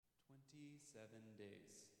27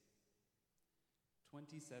 days.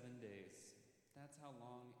 27 days. That's how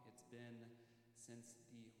long it's been since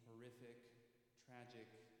the horrific,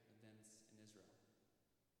 tragic events in Israel.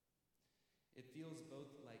 It feels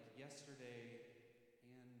both like yesterday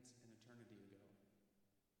and an eternity ago.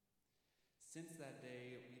 Since that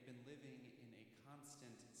day, we've been living in a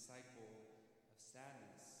constant cycle of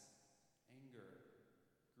sadness, anger,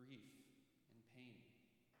 grief, and pain.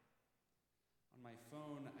 On my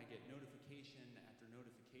phone, I get notification after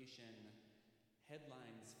notification.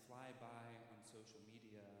 Headlines fly by on social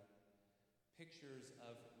media. Pictures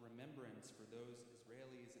of remembrance for those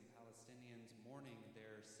Israelis and Palestinians mourning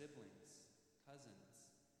their siblings,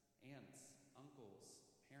 cousins, aunts, uncles,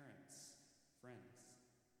 parents, friends.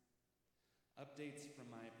 Updates from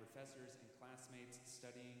my professors and classmates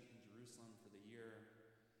studying in Jerusalem for the year.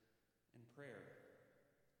 And prayer.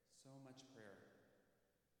 So much prayer.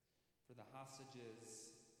 For the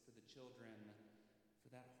hostages, for the children,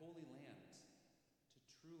 for that holy land to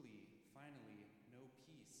truly, finally know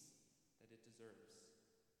peace that it deserves.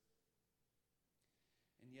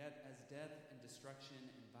 And yet, as death and destruction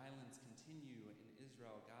and violence continue in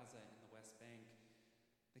Israel, Gaza, and the West Bank,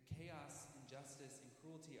 the chaos, injustice, and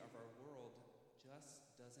cruelty of our world just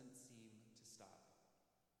doesn't seem to stop.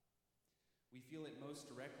 We feel it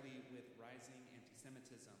most directly with rising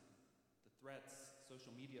anti-Semitism, the threats,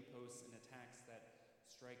 social media posts, and attacks that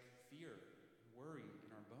strike fear and worry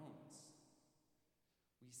in our bones.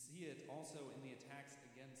 We see it also in the attacks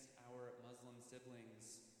against our Muslim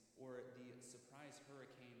siblings, or the surprise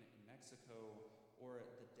hurricane in Mexico, or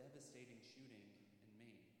the devastating shooting in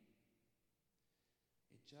Maine.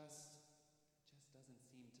 It just doesn't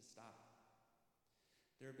seem to stop.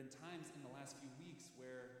 There have been times in the last few weeks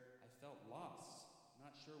where I felt lost,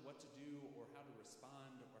 not sure what to do or how to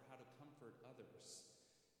respond or how to comfort others.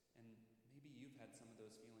 And maybe you've had some of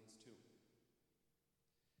those feelings too.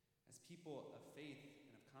 As people of faith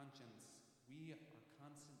and of conscience, we are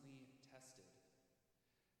constantly tested.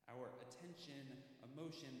 Our attention,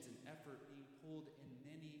 emotions, and effort being pulled in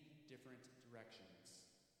many different directions.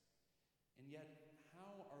 And yet,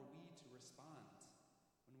 how are we to respond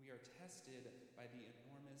when we are tested by the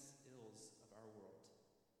enormous ills of our world?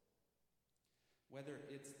 Whether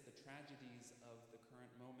it's the tragedies of the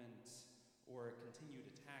current moment, or continued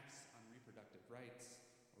attacks on reproductive rights,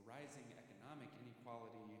 or rising economic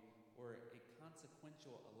inequality, or a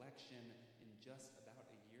consequential election in just about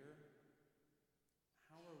a year,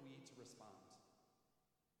 how are we to respond?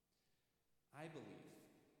 I believe,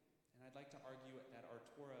 and I'd like to argue that our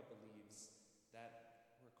Torah believes,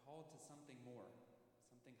 that we're called to something more,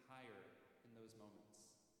 something higher in those moments.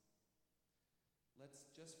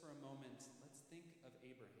 Just for a moment, let's think of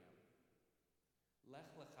Abraham.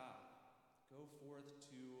 Lech lecha, go forth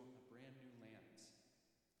to a brand new land.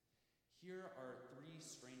 Here are 3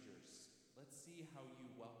 strangers. Let's see how you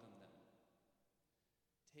welcome them.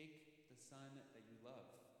 Take the son that you love,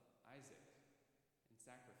 Isaac, and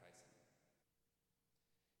sacrifice him.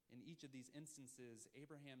 In each of these instances,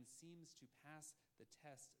 Abraham seems to pass the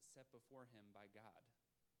test set before him by God.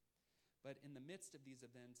 But in the midst of these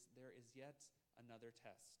events, there is yet another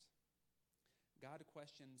test. God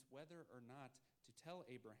questions whether or not to tell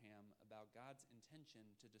Abraham about God's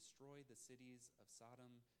intention to destroy the cities of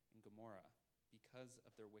Sodom and Gomorrah because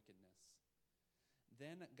of their wickedness.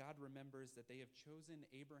 Then God remembers that they have chosen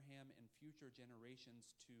Abraham and future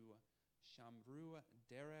generations to Shamru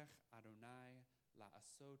derech Adonai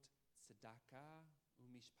la'asot tzedakah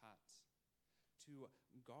umishpat, to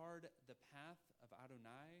guard the path of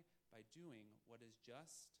Adonai by doing what is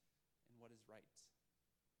just and what is right.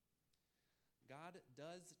 God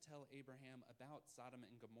does tell Abraham about Sodom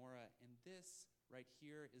and Gomorrah, and this right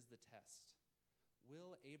here is the test.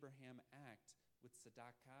 Will Abraham act with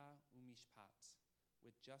tzedakah umishpat,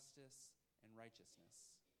 with justice and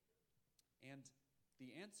righteousness? And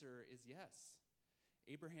the answer is yes.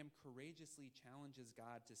 Abraham courageously challenges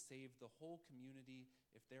God to save the whole community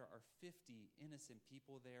if there are 50 innocent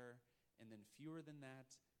people there, and then fewer than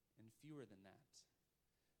that, and fewer than that.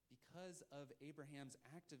 Because of Abraham's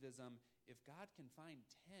activism, if God can find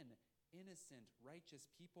 10 innocent,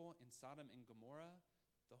 righteous people in Sodom and Gomorrah,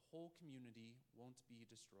 the whole community won't be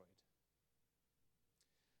destroyed.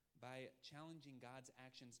 By challenging God's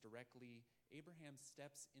actions directly, Abraham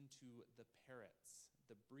steps into the peretz,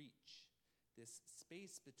 the breach, this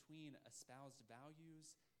space between espoused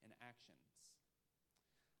values and actions.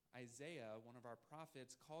 Isaiah, one of our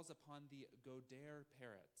prophets, calls upon the goder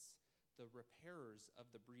peretz, the repairers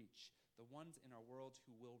of the breach, the ones in our world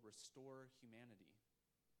who will restore humanity.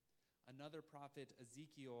 Another prophet,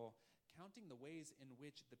 Ezekiel, counting the ways in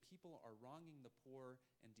which the people are wronging the poor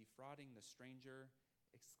and defrauding the stranger,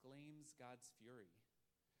 exclaims God's fury.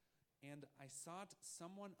 And I sought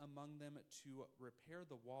someone among them to repair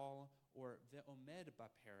the wall, or ve'omed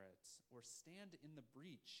baperet, or stand in the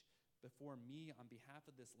breach before me on behalf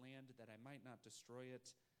of this land, that I might not destroy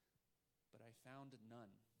it, but I found none.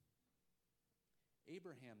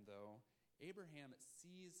 Abraham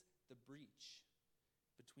sees the breach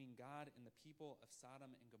between God and the people of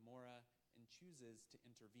Sodom and Gomorrah and chooses to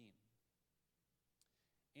intervene.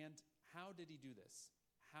 And how did he do this?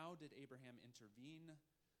 How did Abraham intervene?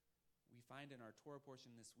 We find in our Torah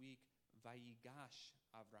portion this week, Vayigash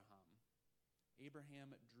Avraham.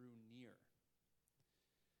 Abraham drew near.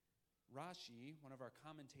 Rashi, one of our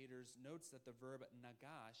commentators, notes that the verb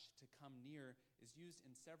nagash, to come near, is used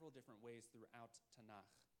in several different ways throughout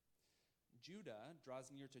Tanakh. Judah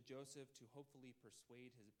draws near to Joseph to hopefully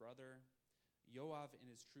persuade his brother. Yoav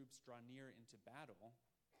and his troops draw near into battle.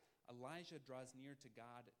 Elijah draws near to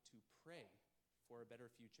God to pray for a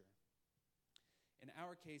better future. In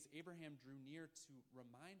our case, Abraham drew near to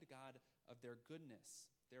remind God of their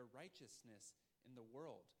goodness, their righteousness in the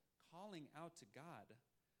world, calling out to God,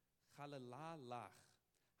 Chalala lach,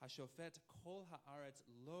 hashofet kol haaretz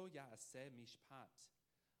lo ya'aseh mishpat.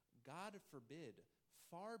 God forbid,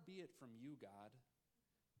 far be it from you, God,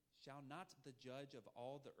 shall not the judge of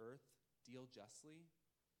all the earth deal justly?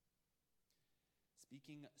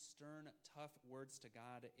 Speaking stern, tough words to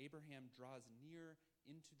God, Abraham draws near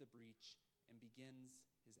into the breach and begins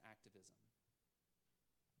his activism.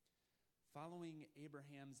 Following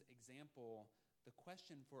Abraham's example, the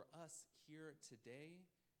question for us here today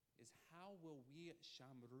is, how will we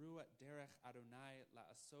shamru derech Adonai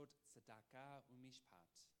la'asot tzedakah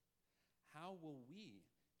umishpat? How will we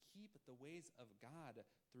keep the ways of God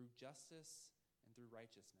through justice and through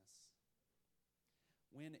righteousness?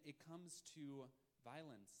 When it comes to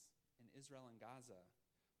violence in Israel and Gaza,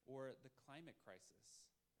 or the climate crisis,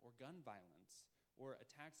 or gun violence, or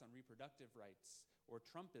attacks on reproductive rights, or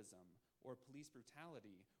Trumpism, or police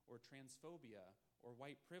brutality, or transphobia, or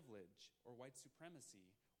white privilege, or white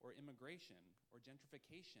supremacy, or immigration, or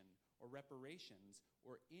gentrification, or reparations,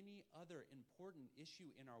 or any other important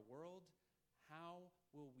issue in our world, how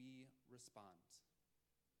will we respond?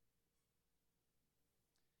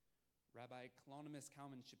 Rabbi Kalonymus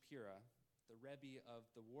Kalman Shapira, the Rebbe of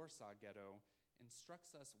the Warsaw Ghetto,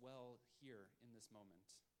 instructs us well here in this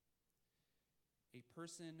moment. A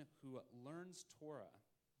person who learns Torah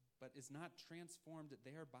but is not transformed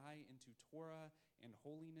thereby into Torah and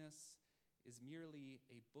holiness is merely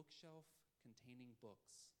a bookshelf containing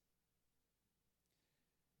books.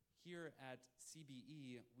 Here at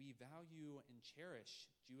CBE, we value and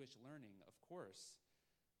cherish Jewish learning, of course,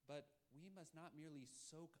 but we must not merely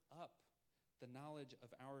soak up the knowledge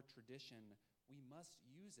of our tradition. We must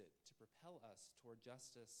use it to propel us toward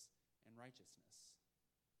justice and righteousness.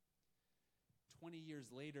 20 years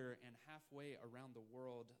later and halfway around the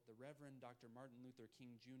world, the Reverend Dr. Martin Luther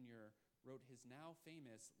King Jr. wrote his now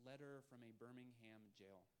famous letter from a Birmingham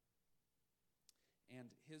jail. And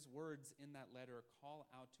his words in that letter call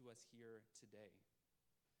out to us here today.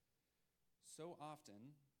 So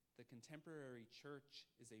often, the contemporary church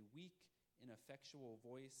is a weak, ineffectual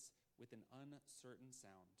voice with an uncertain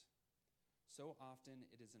sound. So often,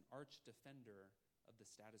 it is an arch defender of the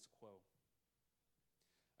status quo.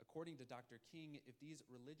 According to Dr. King, if these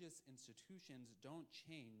religious institutions don't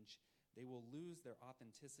change, they will lose their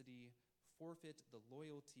authenticity, forfeit the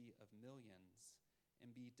loyalty of millions,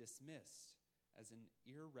 and be dismissed as an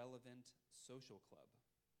irrelevant social club.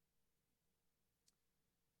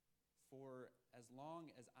 For as long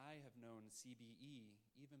as I have known CBE,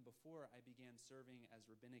 even before I began serving as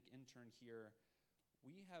rabbinic intern here,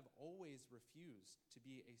 we have always refused to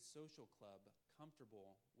be a social club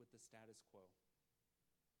comfortable with the status quo.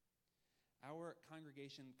 Our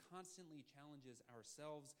congregation constantly challenges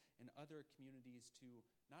ourselves and other communities to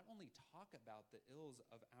not only talk about the ills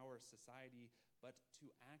of our society, but to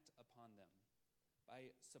act upon them. By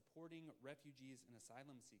supporting refugees and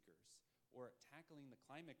asylum seekers, or tackling the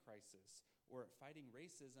climate crisis, or fighting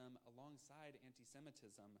racism alongside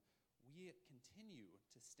anti-Semitism, we continue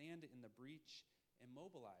to stand in the breach and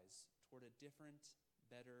mobilize toward a different,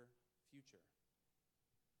 better future.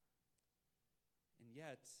 And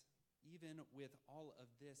yet, even with all of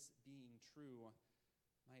this being true,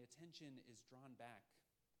 my attention is drawn back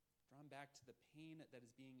to the pain that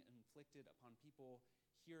is being inflicted upon people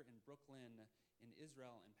here in Brooklyn, in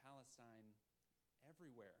Israel and Palestine,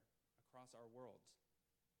 everywhere across our world.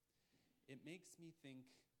 It makes me think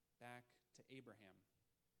back to Abraham.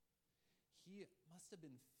 He must have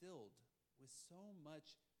been filled with so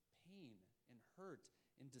much pain and hurt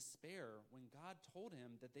and despair when God told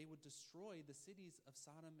him that they would destroy the cities of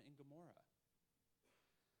Sodom and Gomorrah.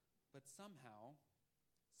 But somehow,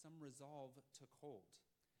 some resolve took hold,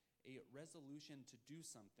 a resolution to do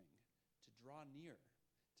something, to draw near,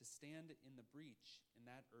 to stand in the breach in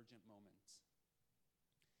that urgent moment.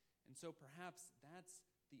 And so perhaps that's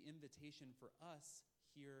the invitation for us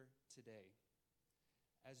here today.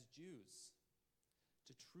 As Jews,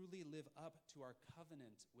 to truly live up to our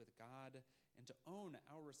covenant with God and to own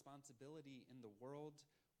our responsibility in the world,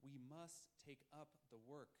 we must take up the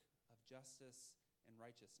work of justice and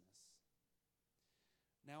righteousness.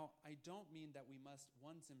 Now, I don't mean that we must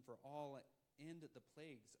once and for all end the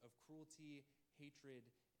plagues of cruelty, hatred,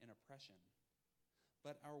 and oppression.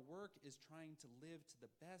 But our work is trying to live to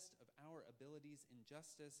the best of our abilities in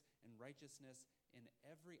justice and righteousness in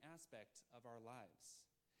every aspect of our lives.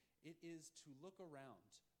 It is to look around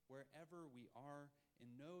wherever we are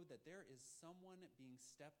and know that there is someone being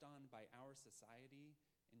stepped on by our society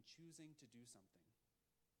and choosing to do something.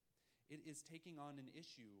 It is taking on an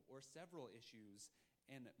issue or several issues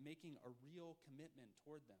and making a real commitment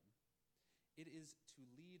toward them. It is to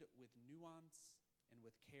lead with nuance and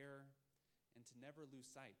with care and to never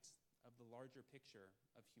lose sight of the larger picture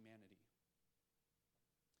of humanity.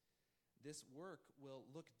 This work will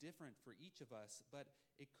look different for each of us, but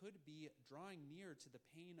it could be drawing near to the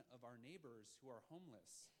pain of our neighbors who are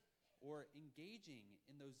homeless, or engaging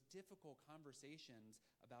in those difficult conversations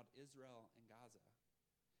about Israel and Gaza.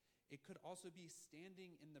 It could also be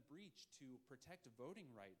standing in the breach to protect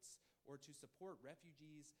voting rights or to support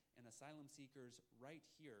refugees and asylum seekers right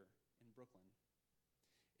here in Brooklyn.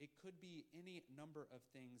 It could be any number of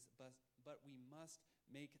things, but we must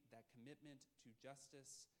make that commitment to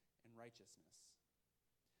justice and righteousness.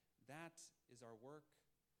 That is our work.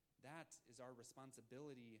 That is our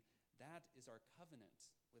responsibility. That is our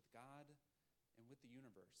covenant with God and with the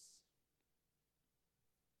universe.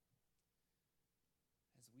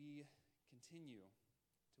 As we continue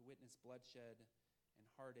to witness bloodshed and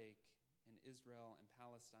heartache in Israel and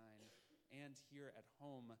Palestine and here at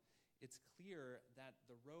home, it's clear that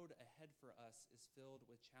the road ahead for us is filled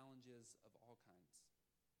with challenges of all kinds.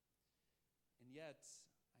 And yet,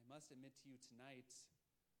 I must admit to you tonight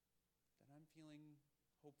that I'm feeling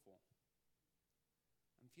hopeful.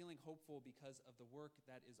 I'm feeling hopeful because of the work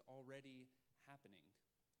that is already happening,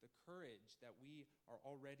 the courage that we are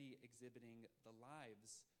already exhibiting, the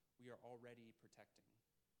lives we are already protecting.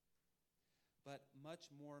 But much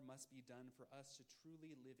more must be done for us to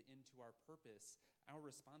truly live into our purpose, our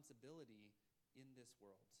responsibility in this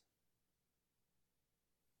world.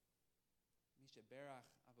 Mishaberach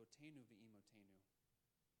avotenu v'imotenu.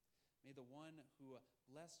 May the one who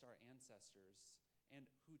blessed our ancestors and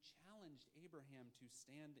who challenged Abraham to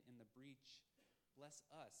stand in the breach bless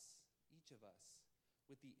us, each of us,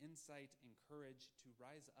 with the insight and courage to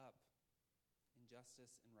rise up in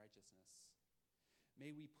justice and righteousness.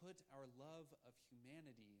 May we put our love of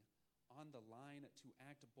humanity on the line to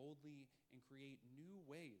act boldly and create new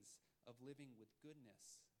ways of living with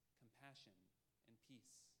goodness, compassion, and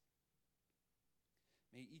peace.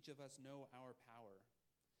 May each of us know our power,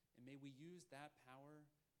 and may we use that power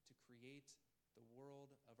to create the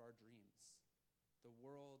world of our dreams, the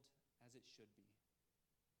world as it should be.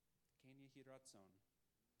 Ken Yehi Ratzon.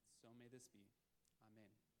 So may this be.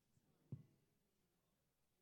 Amen.